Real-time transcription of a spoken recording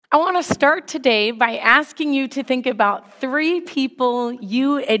I want to start today by asking you to think about 3 people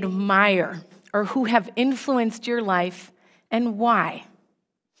you admire or who have influenced your life and why.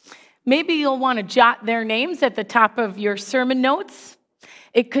 Maybe you'll want to jot their names at the top of your sermon notes.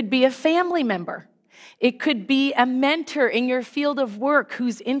 It could be a family member. It could be a mentor in your field of work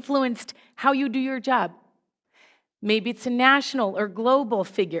who's influenced how you do your job. Maybe it's a national or global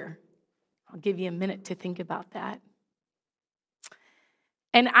figure. I'll give you a minute to think about that.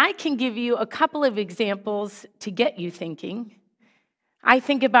 And I can give you a couple of examples to get you thinking. I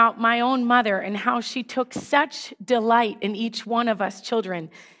think about my own mother and how she took such delight in each one of us children.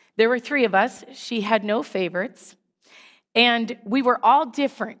 There were 3 of us. She had no favorites. And we were all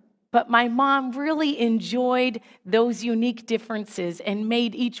different. But my mom really enjoyed those unique differences and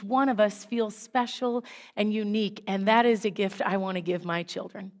made each one of us feel special and unique. And that is a gift I want to give my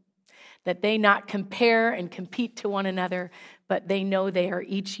children. That they not compare and compete to one another, but they know they are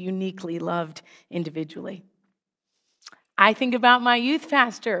each uniquely loved individually. I think about my youth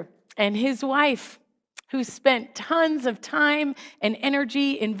pastor and his wife, who spent tons of time and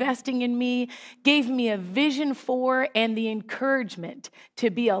energy investing in me, gave me a vision for and the encouragement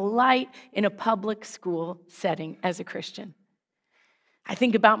to be a light in a public school setting as a Christian. I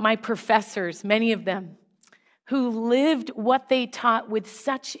think about my professors, many of them, who lived what they taught with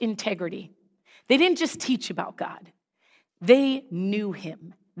such integrity. They didn't just teach about God. They knew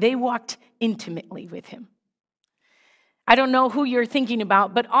him. They walked intimately with him. I don't know who you're thinking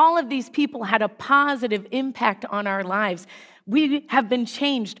about, but all of these people had a positive impact on our lives. We have been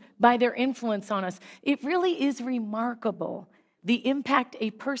changed by their influence on us. It really is remarkable the impact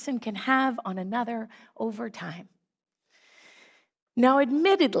a person can have on another over time. Now,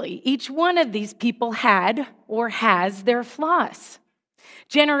 admittedly, each one of these people had or has their flaws.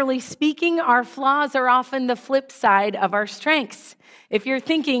 Generally speaking, our flaws are often the flip side of our strengths. If you're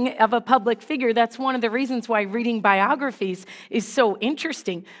thinking of a public figure, that's one of the reasons why reading biographies is so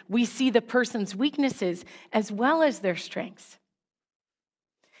interesting. We see the person's weaknesses as well as their strengths.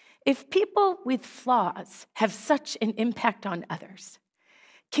 If people with flaws have such an impact on others,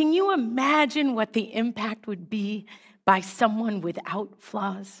 can you imagine what the impact would be by someone without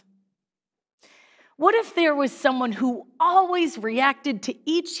flaws? What if there was someone who always reacted to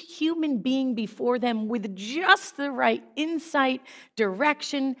each human being before them with just the right insight,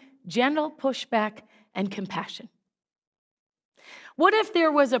 direction, gentle pushback, and compassion? What if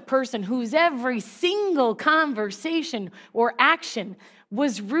there was a person whose every single conversation or action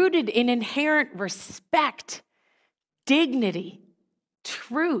was rooted in inherent respect, dignity,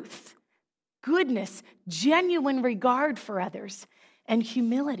 truth, goodness, genuine regard for others, and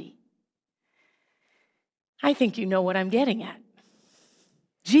humility? I think you know what I'm getting at.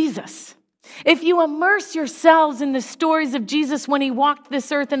 Jesus. If you immerse yourselves in the stories of Jesus when he walked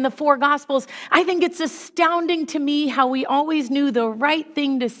this earth in the 4 Gospels, I think it's astounding to me how he always knew the right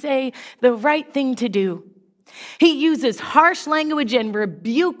thing to say, the right thing to do. He uses harsh language and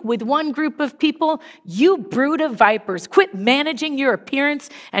rebuke with one group of people. You brood of vipers, quit managing your appearance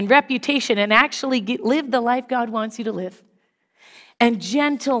and reputation and actually live the life God wants you to live. And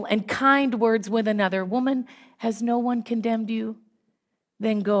gentle and kind words with another. Woman, has no one condemned you?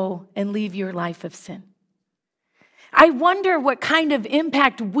 Then go and leave your life of sin. I wonder what kind of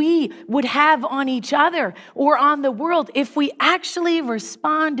impact we would have on each other or on the world if we actually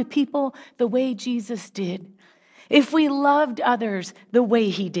respond to people the way Jesus did. If we loved others the way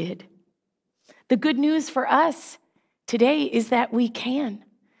he did. The good news for us today is that we can.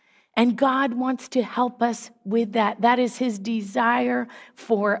 And God wants to help us with that. That is his desire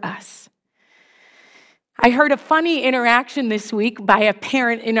for us. I heard a funny interaction this week by a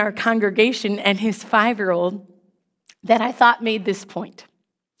parent in our congregation and his 5-year-old that I thought made this point.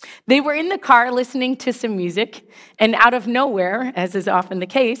 They were in the car listening to some music, and out of nowhere, as is often the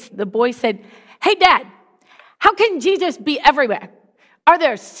case, the boy said, "Hey, Dad, how can Jesus be everywhere? Are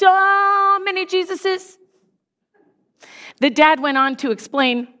there so many Jesuses?" The dad went on to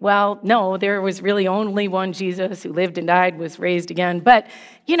explain, well, no, there was really only one Jesus who lived and died, was raised again. But,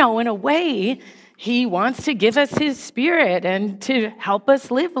 in a way, he wants to give us his spirit and to help us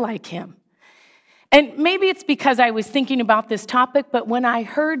live like him. And maybe it's because I was thinking about this topic, but when I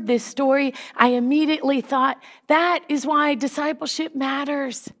heard this story, I immediately thought, that is why discipleship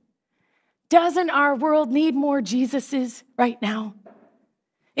matters. Doesn't our world need more Jesuses right now?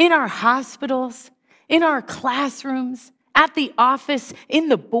 In our hospitals, in our classrooms, at the office, in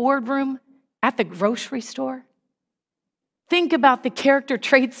the boardroom, at the grocery store. Think about the character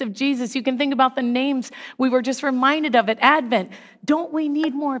traits of Jesus. You can think about the names we were just reminded of at Advent. Don't we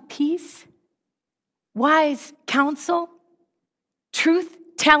need more peace, wise counsel, truth,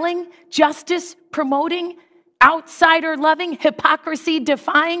 telling, justice promoting, outsider loving, hypocrisy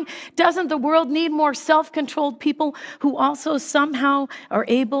defying? Doesn't the world need more self-controlled people who also somehow are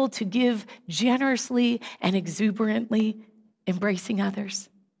able to give generously and exuberantly, embracing others?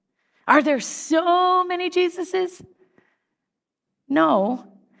 Are there so many Jesuses? No,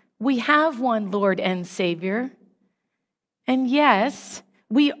 we have one Lord and Savior. And yes,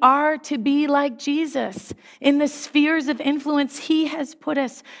 we are to be like Jesus in the spheres of influence he has put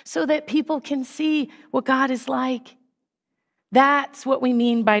us so that people can see what God is like. That's what we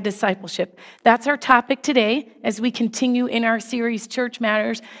mean by discipleship. That's our topic today as we continue in our series, Church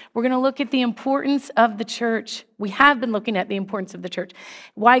Matters. We're going to look at the importance of the church. We have been looking at the importance of the church,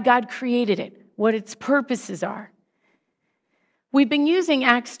 why God created it, what its purposes are. We've been using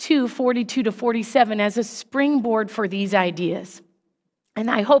Acts 2:42-47 as a springboard for these ideas. And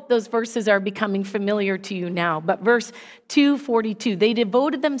I hope those verses are becoming familiar to you now. But verse 2:42, they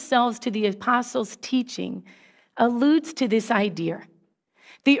devoted themselves to the apostles' teaching, alludes to this idea.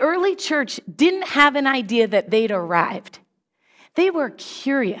 The early church didn't have an idea that they'd arrived. They were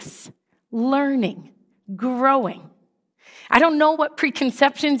curious, learning, growing. I don't know what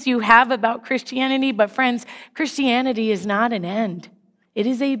preconceptions you have about Christianity, but friends, Christianity is not an end. It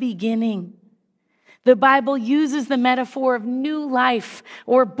is a beginning. The Bible uses the metaphor of new life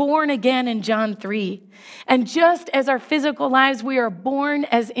or born again in John 3. And just as our physical lives, we are born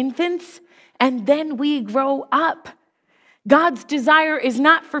as infants and then we grow up. God's desire is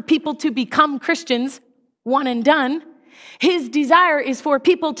not for people to become Christians, one and done. His desire is for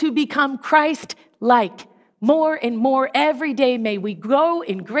people to become Christ-like. More and more every day may we grow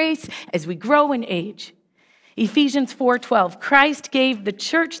in grace as we grow in age. Ephesians 4:12, Christ gave the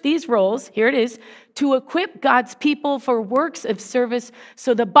church these roles, here it is, to equip God's people for works of service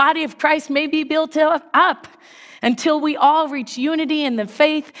so the body of Christ may be built up until we all reach unity in the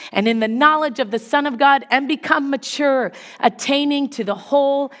faith and in the knowledge of the Son of God and become mature, attaining to the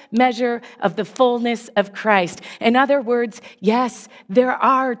whole measure of the fullness of Christ. In other words, yes, there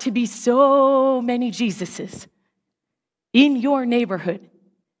are to be so many Jesuses in your neighborhood,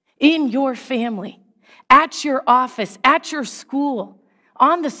 in your family, at your office, at your school,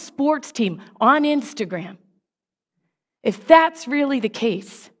 on the sports team, on Instagram. If that's really the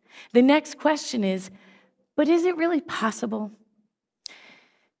case, the next question is, but is it really possible?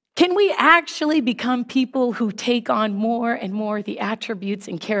 Can we actually become people who take on more and more the attributes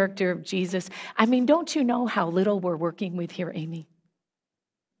and character of Jesus? I mean, don't you know how little we're working with here, Amy?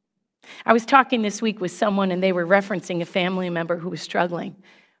 I was talking this week with someone and they were referencing a family member who was struggling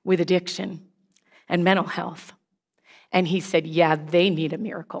with addiction and mental health. And he said, yeah, they need a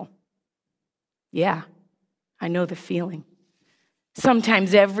miracle. Yeah, I know the feeling.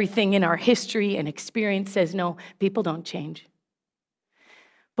 Sometimes everything in our history and experience says, no, people don't change.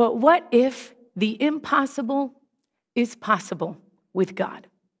 But what if the impossible is possible with God?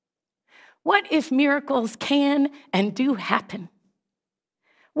 What if miracles can and do happen?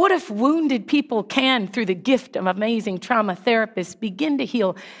 What if wounded people can, through the gift of amazing trauma therapists, begin to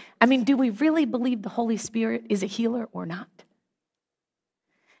heal? I mean, do we really believe the Holy Spirit is a healer or not?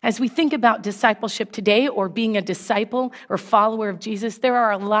 As we think about discipleship today or being a disciple or follower of Jesus, there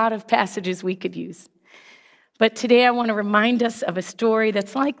are a lot of passages we could use. But today I want to remind us of a story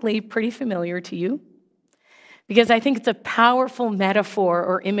that's likely pretty familiar to you, because I think it's a powerful metaphor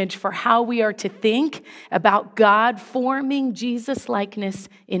or image for how we are to think about God forming Jesus-likeness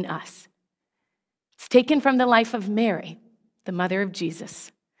in us. It's taken from the life of Mary, the mother of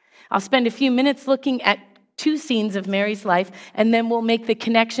Jesus. I'll spend a few minutes looking at two scenes of Mary's life, and then we'll make the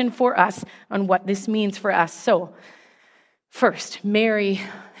connection for us on what this means for us. So, first, Mary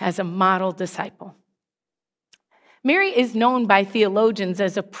as a model disciple. Mary is known by theologians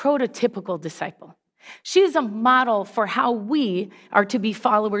as a prototypical disciple. She is a model for how we are to be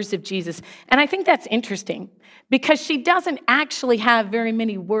followers of Jesus. And I think that's interesting because she doesn't actually have very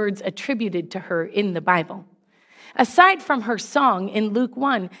many words attributed to her in the Bible. Aside from her song in Luke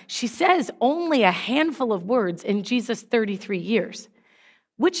 1, she says only a handful of words in Jesus' 33 years,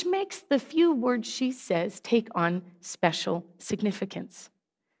 which makes the few words she says take on special significance.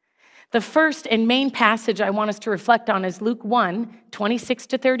 The first and main passage I want us to reflect on is Luke 1,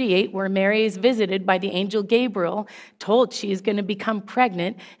 26-38, where Mary is visited by the angel Gabriel, told she is going to become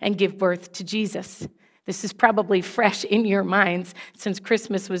pregnant and give birth to Jesus. This is probably fresh in your minds since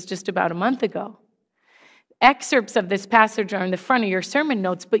Christmas was just about a month ago. Excerpts of this passage are in the front of your sermon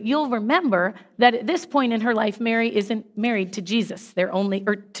notes, but you'll remember that at this point in her life, Mary isn't married to Jesus.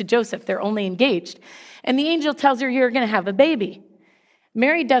 To Joseph. They're only engaged. And the angel tells her, you're going to have a baby.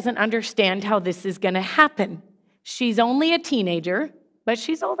 Mary doesn't understand how this is going to happen. She's only a teenager. but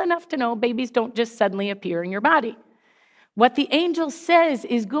she's old enough to know babies don't just suddenly appear in your body. What the angel says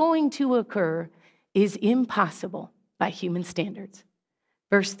is going to occur is impossible by human standards.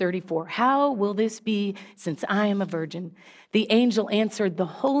 Verse 34, how will this be since I am a virgin? The angel answered, the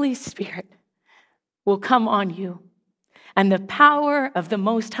Holy Spirit will come on you, and the power of the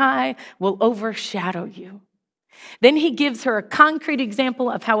Most High will overshadow you. Then he gives her a concrete example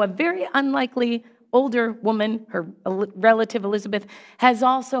of how a very unlikely older woman, her relative Elizabeth, has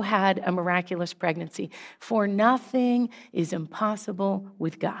also had a miraculous pregnancy. For nothing is impossible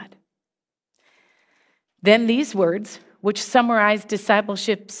with God. Then these words, which summarize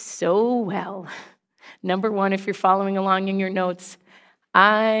discipleship so well. Number one, if you're following along in your notes,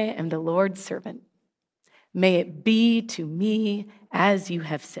 I am the Lord's servant. May it be to me as you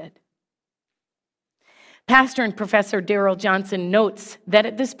have said. Pastor and Professor Darrell Johnson notes that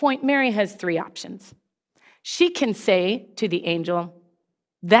at this point, Mary has three options. She can say to the angel,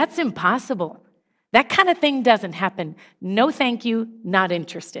 that's impossible. That kind of thing doesn't happen. No, thank you, not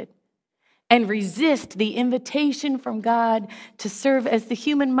interested. And resist the invitation from God to serve as the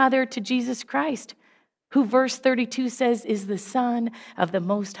human mother to Jesus Christ, who verse 32 says is the Son of the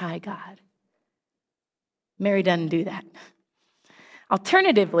Most High God. Mary doesn't do that.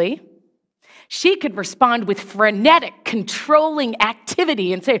 Alternatively, she could respond with frenetic, controlling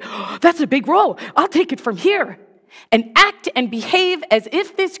activity and say, oh, that's a big role. I'll take it from here. And act and behave as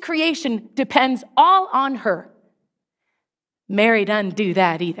if this creation depends all on her. Mary doesn't do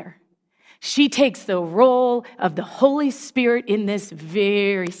that either. She takes the role of the Holy Spirit in this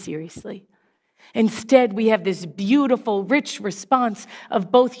very seriously. Instead, we have this beautiful, rich response of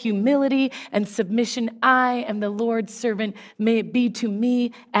both humility and submission. I am the Lord's servant. May it be to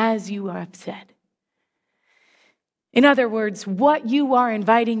me as you have said. In other words, what you are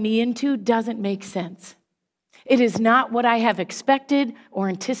inviting me into doesn't make sense. It is not what I have expected or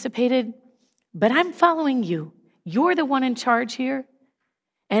anticipated, but I'm following you. You're the one in charge here.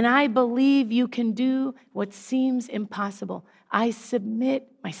 And I believe you can do what seems impossible. I submit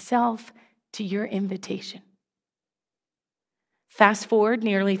myself to your invitation. Fast forward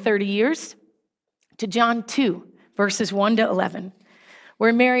nearly 30 years to John 2, verses 1 to 11,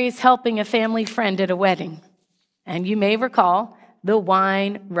 where Mary is helping a family friend at a wedding. And you may recall, the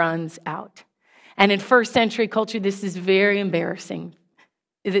wine runs out. And in first century culture, this is very embarrassing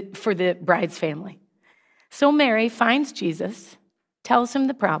for the bride's family. So Mary finds Jesus, tells him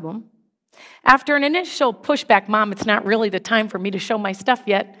the problem. After an initial pushback, Mom, it's not really the time for me to show my stuff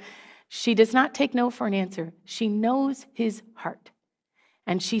yet. She does not take no for an answer. She knows his heart.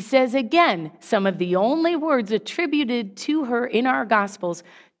 And she says again, some of the only words attributed to her in our Gospels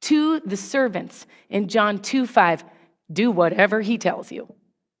to the servants in John 2:5, do whatever he tells you.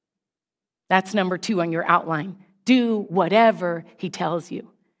 That's number 2 on your outline. Do whatever he tells you.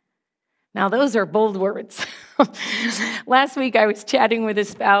 Now, those are bold words. Last week, I was chatting with a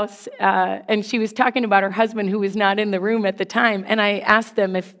spouse, and she was talking about her husband who was not in the room at the time, and I asked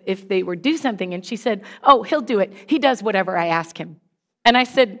them if they would do something, and she said, oh, he'll do it. He does whatever I ask him. And I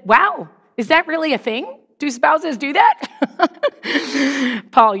said, wow, is that really a thing? Do spouses do that?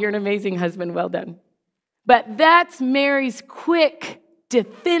 Paul, you're an amazing husband. Well done. But that's Mary's quick,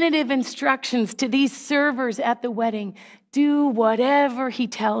 definitive instructions to these servers at the wedding. Do whatever he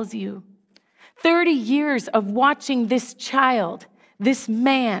tells you. 30 years of watching this child, this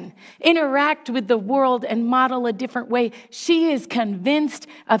man, interact with the world and model a different way. She is convinced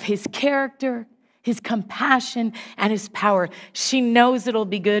of his character, his compassion, and his power. She knows it'll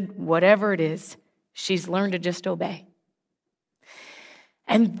be good, whatever it is. She's learned to just obey.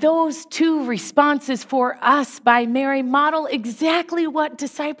 And those two responses for us by Mary model exactly what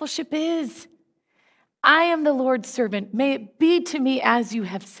discipleship is. I am the Lord's servant. May it be to me as you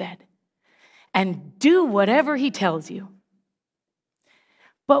have said. And do whatever he tells you.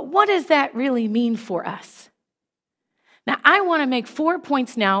 But what does that really mean for us? Now, I want to make 4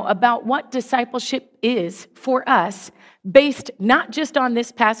 points now about what discipleship is for us, based not just on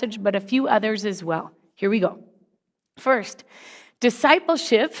this passage, but a few others as well. Here we go. First,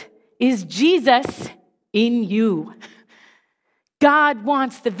 discipleship is Jesus in you. God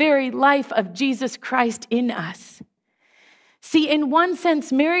wants the very life of Jesus Christ in us. See, in one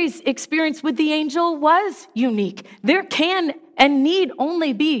sense, Mary's experience with the angel was unique. There can and need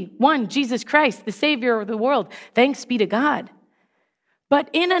only be one, Jesus Christ, the Savior of the world. Thanks be to God. But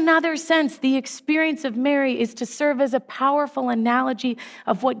in another sense, the experience of Mary is to serve as a powerful analogy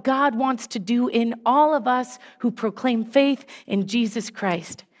of what God wants to do in all of us who proclaim faith in Jesus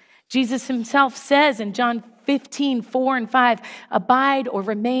Christ. Jesus himself says in John 15:4-5, abide or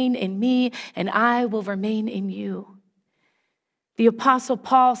remain in me, and I will remain in you. The Apostle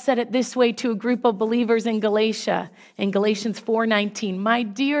Paul said it this way to a group of believers in Galatia, in Galatians 4:19, "My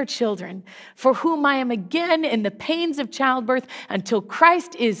dear children, for whom I am again in the pains of childbirth until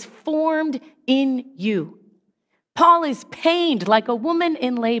Christ is formed in you." Paul is pained like a woman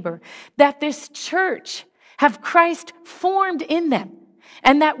in labor that this church have Christ formed in them.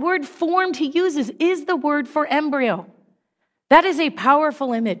 And that word formed he uses is the word for embryo. That is a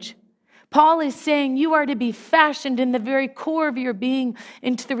powerful image. Paul is saying you are to be fashioned in the very core of your being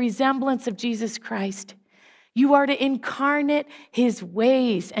into the resemblance of Jesus Christ. You are to incarnate his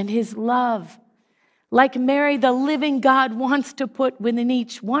ways and his love. Like Mary, the living God wants to put within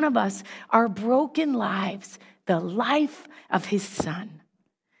each one of us our broken lives, the life of his Son.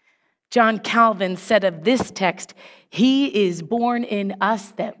 John Calvin said of this text, "He is born in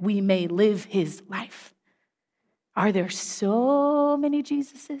us that we may live his life." Are there so many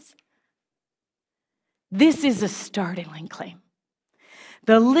Jesuses? This is a startling claim.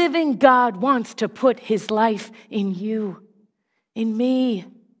 The living God wants to put his life in you, in me,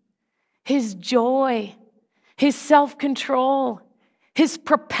 his joy, his self-control, his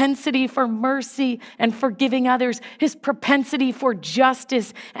propensity for mercy and forgiving others, his propensity for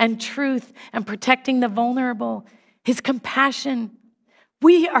justice and truth and protecting the vulnerable, his compassion.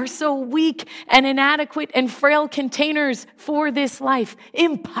 We are so weak and inadequate and frail containers for this life.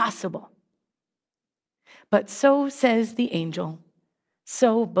 Impossible. But so says the angel,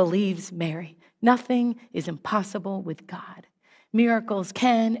 so believes Mary. Nothing is impossible with God. Miracles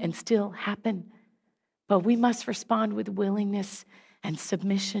can and still happen, but we must respond with willingness and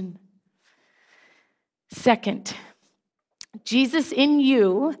submission. Second, Jesus in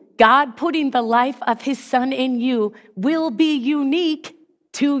you, God putting the life of his Son in you, will be unique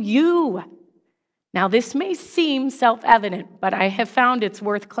to you. Now, this may seem self-evident, but I have found it's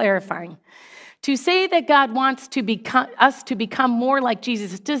worth clarifying. To say that God wants us to become more like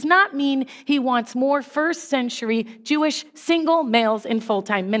Jesus does not mean he wants more first-century Jewish single males in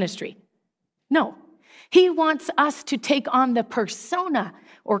full-time ministry. No, he wants us to take on the persona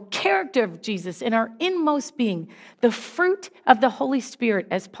or character of Jesus in our inmost being, the fruit of the Holy Spirit,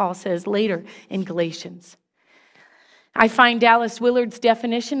 as Paul says later in Galatians. I find Dallas Willard's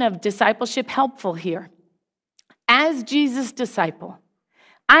definition of discipleship helpful here. As Jesus' disciple,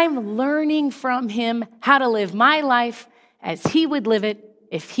 I'm learning from him how to live my life as he would live it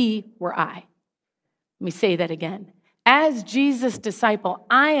if he were I. Let me say that again. As Jesus' disciple,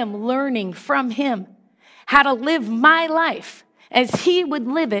 I am learning from him how to live my life as he would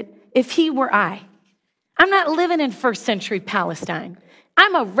live it if he were I. I'm not living in first century Palestine.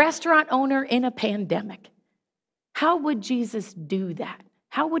 I'm a restaurant owner in a pandemic. How would Jesus do that?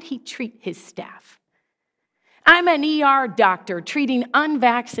 How would he treat his staff? I'm an ER doctor treating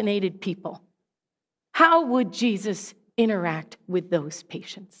unvaccinated people. How would Jesus interact with those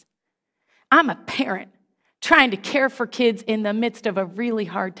patients? I'm a parent trying to care for kids in the midst of a really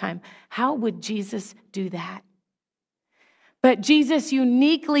hard time. How would Jesus do that? But Jesus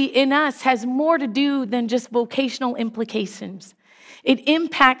uniquely in us has more to do than just vocational implications. It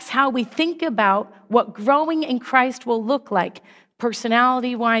impacts how we think about what growing in Christ will look like,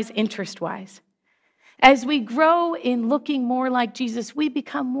 personality-wise, interest-wise. As we grow in looking more like Jesus, we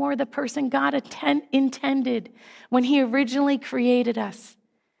become more the person God intended when he originally created us.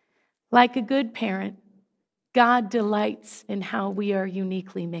 Like a good parent, God delights in how we are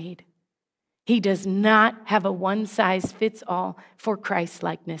uniquely made. He does not have a one-size-fits-all for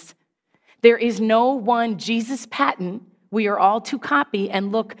Christ-likeness. There is no one Jesus patent we are all to copy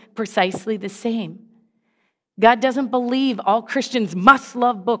and look precisely the same. God doesn't believe all Christians must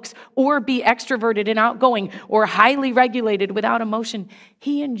love books or be extroverted and outgoing or highly regulated without emotion.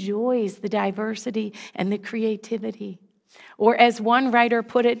 He enjoys the diversity and the creativity. Or as one writer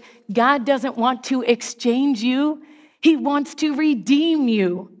put it, God doesn't want to exchange you. He wants to redeem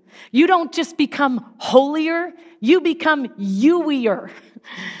you. You don't just become holier, you become you-ier.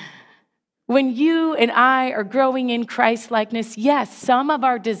 When you and I are growing in Christ-likeness, yes, some of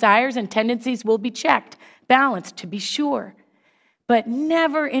our desires and tendencies will be checked, balanced to be sure, but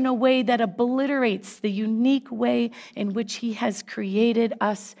never in a way that obliterates the unique way in which he has created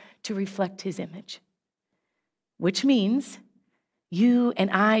us to reflect his image. Which means you and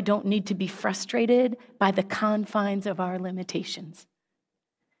I don't need to be frustrated by the confines of our limitations.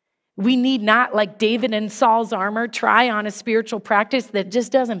 We need not, like David in Saul's armor, try on a spiritual practice that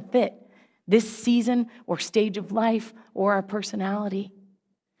just doesn't fit this season or stage of life or our personality.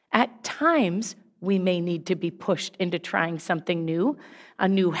 At times, we may need to be pushed into trying something new, a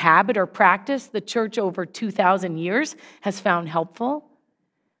new habit or practice the church over 2,000 years has found helpful.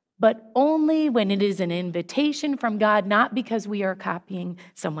 but only when it is an invitation from God, not because we are copying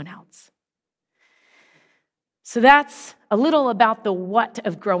someone else. So that's a little about the what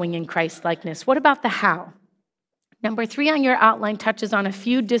of growing in Christ-likeness. What about the how? Number 3 on your outline touches on a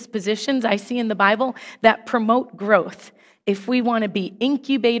few dispositions I see in the Bible that promote growth if we want to be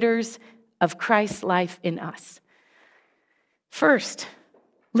incubators of Christ's life in us. First,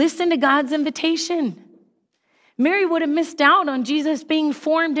 listen to God's invitation. Mary would have missed out on Jesus being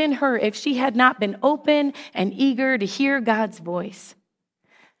formed in her if she had not been open and eager to hear God's voice.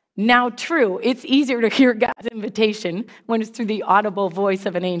 Now, true, it's easier to hear God's invitation when it's through the audible voice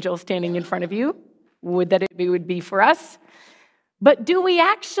of an angel standing in front of you. Would that it would be for us? But do we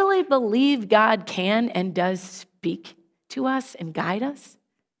actually believe God can and does speak to us and guide us?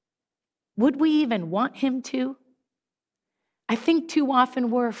 Would we even want him to? I think too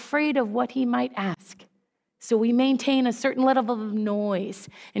often we're afraid of what he might ask. So we maintain a certain level of noise,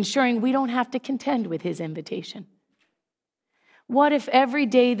 ensuring we don't have to contend with his invitation. What if every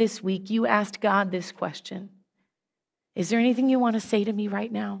day this week you asked God this question? Is there anything you want to say to me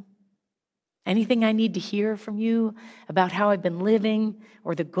right now? Anything I need to hear from you about how I've been living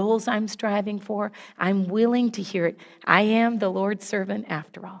or the goals I'm striving for? I'm willing to hear it. I am the Lord's servant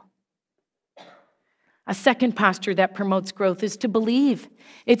after all. A second posture that promotes growth is to believe.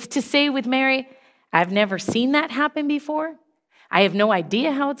 It's to say with Mary, I've never seen that happen before. I have no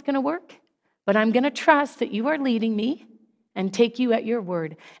idea how it's going to work, but I'm going to trust that you are leading me and take you at your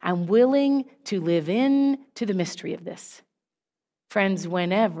word. I'm willing to live into the mystery of this. Friends,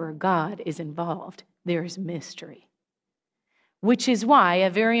 whenever God is involved, there's mystery, which is why a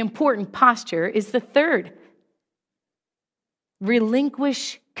very important posture is the third.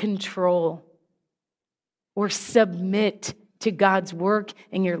 Relinquish control or submit to God's work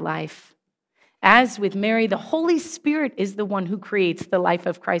in your life. As with Mary, the Holy Spirit is the one who creates the life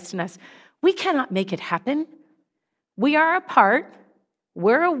of Christ in us. We cannot make it happen. We are a part.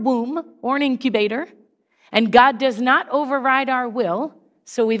 We're a womb or an incubator. And God does not override our will,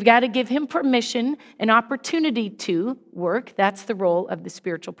 so we've got to give him permission and opportunity to work. That's the role of the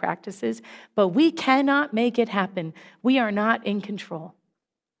spiritual practices. But we cannot make it happen. We are not in control.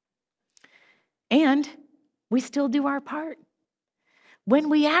 And we still do our part. When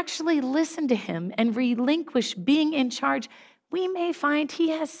we actually listen to him and relinquish being in charge, we may find he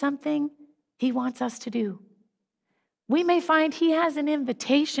has something he wants us to do. We may find he has an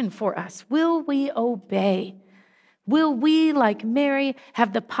invitation for us. Will we obey? Will we, like Mary,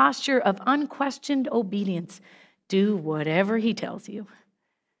 have the posture of unquestioned obedience? Do whatever he tells you.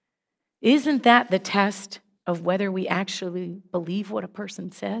 Isn't that the test of whether we actually believe what a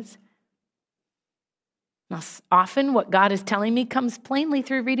person says? Now, often what God is telling me comes plainly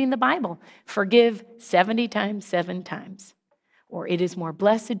through reading the Bible. Forgive 70 times, 7 times. Or it is more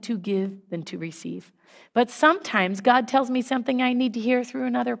blessed to give than to receive. But sometimes God tells me something I need to hear through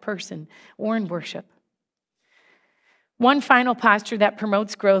another person or in worship. One final posture that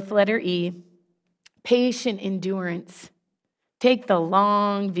promotes growth, letter E, patient endurance. Take the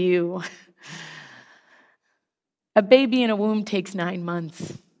long view. A baby in a womb takes 9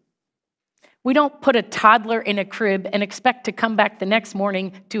 months. We don't put a toddler in a crib and expect to come back the next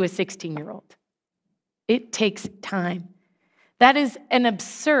morning to a 16-year-old. It takes time. That is an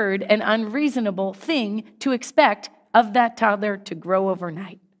absurd and unreasonable thing to expect of that toddler to grow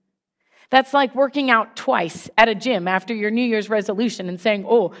overnight. That's like working out twice at a gym after your New Year's resolution and saying,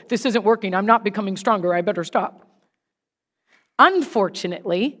 oh, this isn't working, I'm not becoming stronger, I better stop.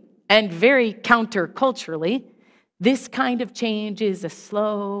 Unfortunately, and very counterculturally, this kind of change is a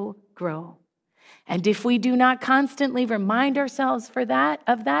slow grow. And if we do not constantly remind ourselves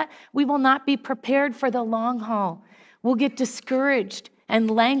of that, we will not be prepared for the long haul. We'll get discouraged and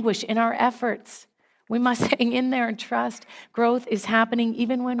languish in our efforts. We must hang in there and trust growth is happening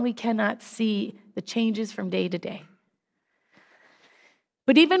even when we cannot see the changes from day to day.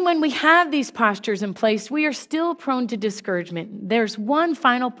 But even when we have these postures in place, we are still prone to discouragement. There's one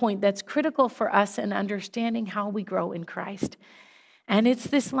final point that's critical for us in understanding how we grow in Christ. And it's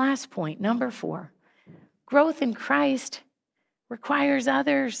this last point, number 4. Growth in Christ requires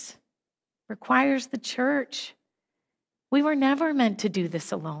others, requires the church. We were never meant to do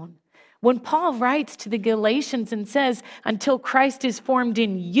this alone. When Paul writes to the Galatians and says, until Christ is formed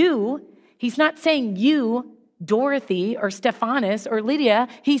in you, he's not saying you, Dorothy or Stephanus or Lydia.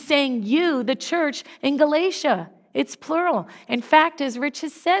 He's saying you, the church in Galatia. It's plural. In fact, as Rich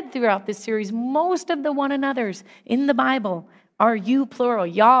has said throughout this series, most of the one another's in the Bible are you plural,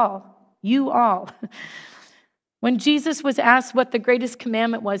 y'all, you all. When Jesus was asked what the greatest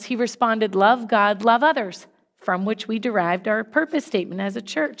commandment was, he responded, love God, love others. from which we derived our purpose statement as a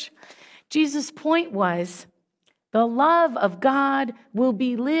church. Jesus' point was, the love of God will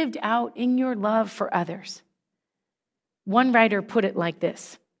be lived out in your love for others. One writer put it like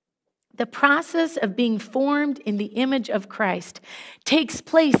this: the process of being formed in the image of Christ takes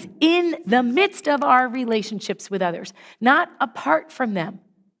place in the midst of our relationships with others, not apart from them.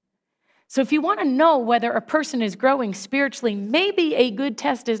 So if you want to know whether a person is growing spiritually, maybe a good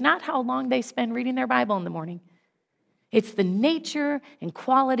test is not how long they spend reading their Bible in the morning. It's the nature and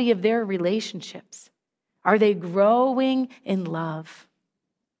quality of their relationships. Are they growing in love?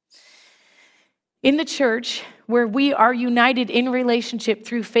 In the church, where we are united in relationship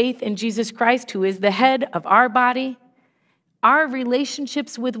through faith in Jesus Christ, who is the head of our body, our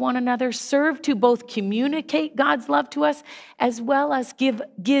relationships with one another serve to both communicate God's love to us, as well as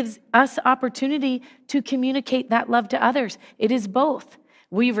gives us opportunity to communicate that love to others. It is both.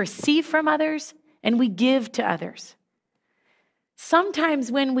 We receive from others and we give to others.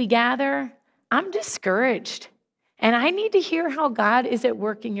 Sometimes when we gather, I'm discouraged, and I need to hear how God is at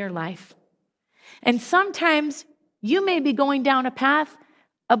work in your life. And sometimes you may be going down a path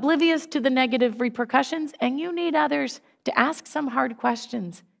oblivious to the negative repercussions, and you need others to ask some hard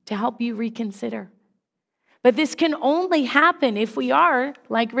questions to help you reconsider. But this can only happen if we are,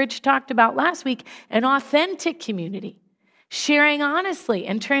 like Rich talked about last week, an authentic community, sharing honestly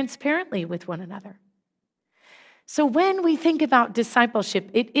and transparently with one another. So when we think about discipleship,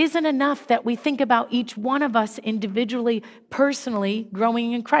 it isn't enough that we think about each one of us individually, personally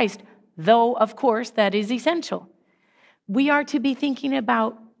growing in Christ, though, of course, that is essential. We are to be thinking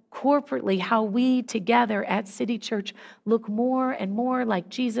about corporately how we together at City Church look more and more like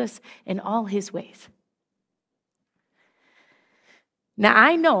Jesus in all his ways. Now,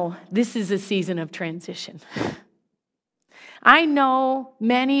 I know this is a season of transition. I know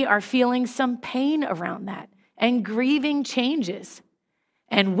many are feeling some pain around that and grieving changes.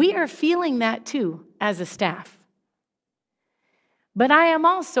 And we are feeling that too as a staff. But I am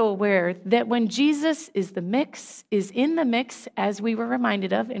also aware that when Jesus is in the mix, as we were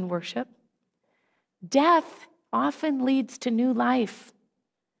reminded of in worship, death often leads to new life.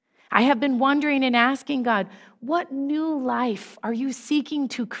 I have been wondering and asking God, what new life are you seeking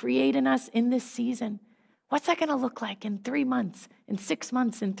to create in us in this season? What's that going to look like in 3 months, in 6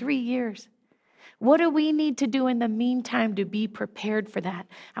 months, in 3 years? What do we need to do in the meantime to be prepared for that?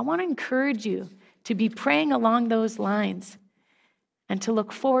 I want to encourage you to be praying along those lines and to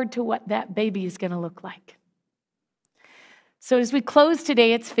look forward to what that baby is going to look like. So as we close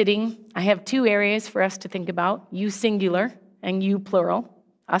today, it's fitting. I have 2 areas for us to think about, you singular and you plural,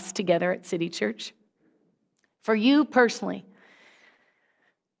 us together at City Church. For you personally,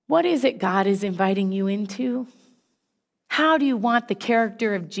 what is it God is inviting you into? How do you want the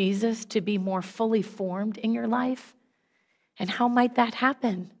character of Jesus to be more fully formed in your life? And how might that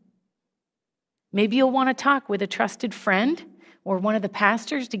happen? Maybe you'll want to talk with a trusted friend or one of the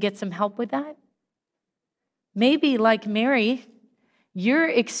pastors to get some help with that. Maybe, like Mary, you're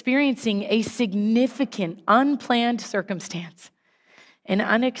experiencing a significant, unplanned circumstance, an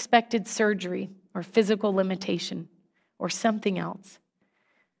unexpected surgery or physical limitation or something else.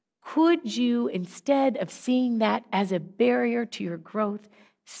 Could you, instead of seeing that as a barrier to your growth,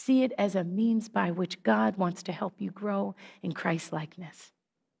 see it as a means by which God wants to help you grow in Christ-likeness?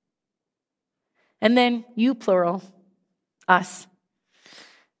 And then you, plural, us.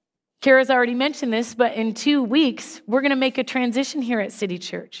 Kara's already mentioned this, but in 2 weeks, we're going to make a transition here at City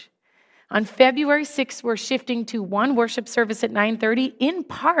Church. On February 6th, we're shifting to one worship service at 9:30, in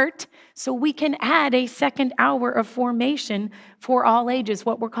part so we can add a second hour of formation for all ages,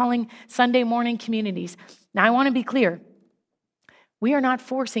 what we're calling Sunday morning communities. Now, I want to be clear. We are not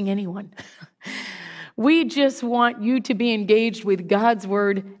forcing anyone. We just want you to be engaged with God's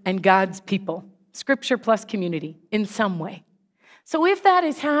word and God's people, scripture plus community, in some way. So if that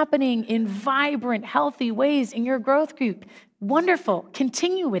is happening in vibrant, healthy ways in your growth group, wonderful,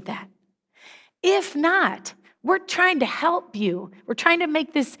 continue with that. If not, we're trying to help you. We're trying to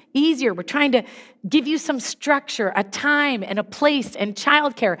make this easier. We're trying to give you some structure, a time and a place and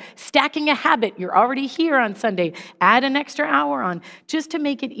childcare, stacking a habit. You're already here on Sunday. Add an extra hour on just to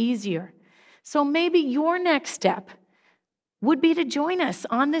make it easier. So maybe your next step would be to join us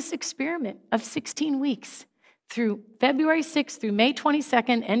on this experiment of 16 weeks through February 6th through May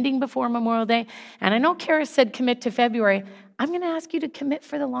 22nd, ending before Memorial Day. And I know Kara said commit to February. I'm going to ask you to commit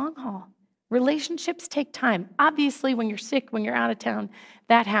for the long haul. Relationships take time. Obviously, when you're sick, when you're out of town,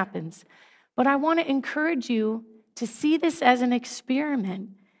 that happens. But I want to encourage you to see this as an experiment.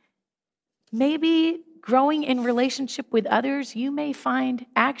 Maybe growing in relationship with others, you may find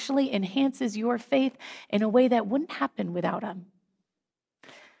actually enhances your faith in a way that wouldn't happen without them.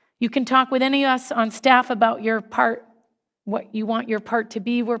 You can talk with any of us on staff about your part, what you want your part to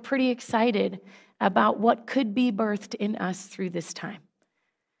be. We're pretty excited about what could be birthed in us through this time.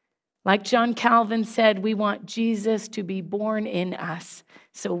 Like John Calvin said, we want Jesus to be born in us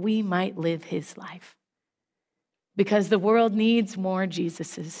so we might live his life. Because the world needs more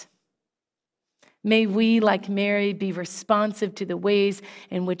Jesuses. May we, like Mary, be responsive to the ways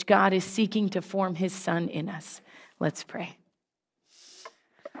in which God is seeking to form his Son in us. Let's pray.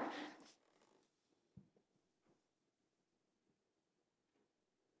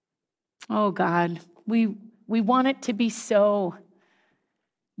 Oh God, we want it to be so.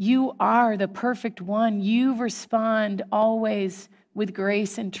 You are the perfect one. You respond always with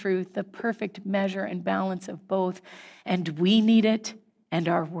grace and truth, the perfect measure and balance of both. And we need it, and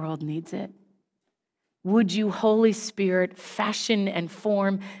our world needs it. Would you, Holy Spirit, fashion and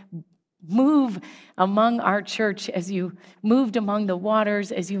form, move among our church as you moved among the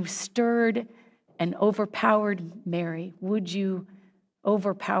waters, as you stirred and overpowered Mary? Would you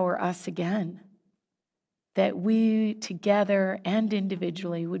overpower us again? That we together and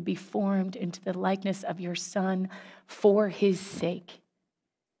individually would be formed into the likeness of your Son for his sake.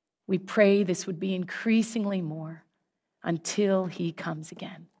 We pray this would be increasingly more until he comes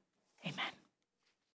again. Amen.